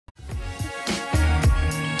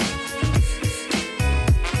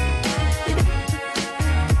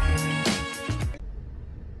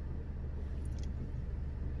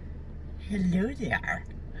Hello there.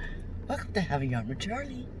 Welcome to Heavy Yarn with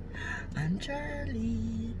Charlie. I'm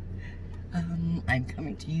Charlie. I'm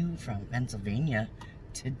coming to you from Pennsylvania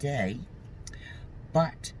today.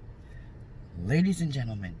 But, ladies and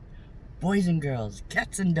gentlemen, boys and girls,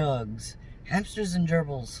 cats and dogs, hamsters and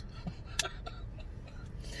gerbils,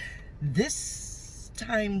 this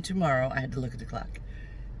time tomorrow, I had to look at the clock.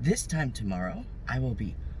 This time tomorrow, I will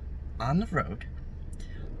be on the road,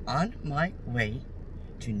 on my way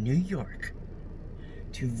to New York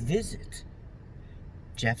to visit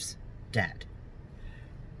Jeff's dad.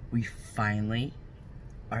 We finally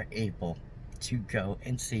are able to go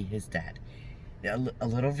and see his dad. A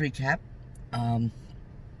little recap.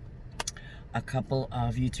 A couple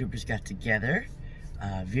of YouTubers got together,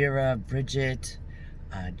 Vera, Bridget,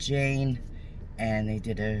 Jane, and they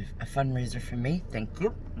did a fundraiser for me. Thank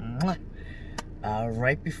you.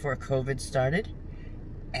 Right before COVID started,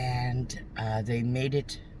 and they made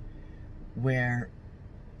it where,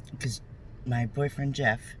 because my boyfriend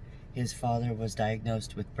Jeff, his father was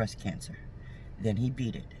diagnosed with breast cancer. Then he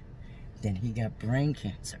beat it. Then he got brain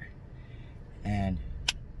cancer. And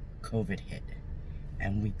COVID hit.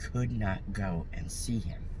 And we could not go and see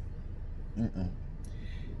him.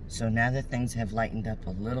 So now that things have lightened up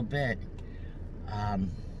a little bit,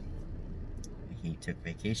 he took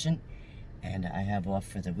vacation, and I have off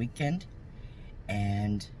for the weekend,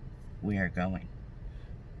 and we are going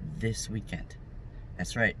this weekend.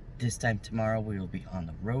 That's right, this time tomorrow we will be on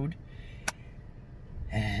the road,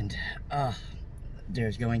 and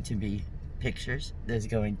there's going to be pictures, there's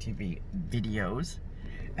going to be videos,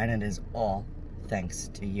 and it is all thanks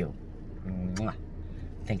to you. Mwah.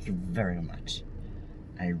 Thank you very much.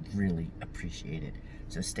 I really appreciate it.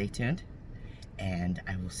 So stay tuned, and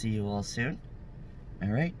I will see you all soon. All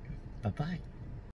right, bye-bye.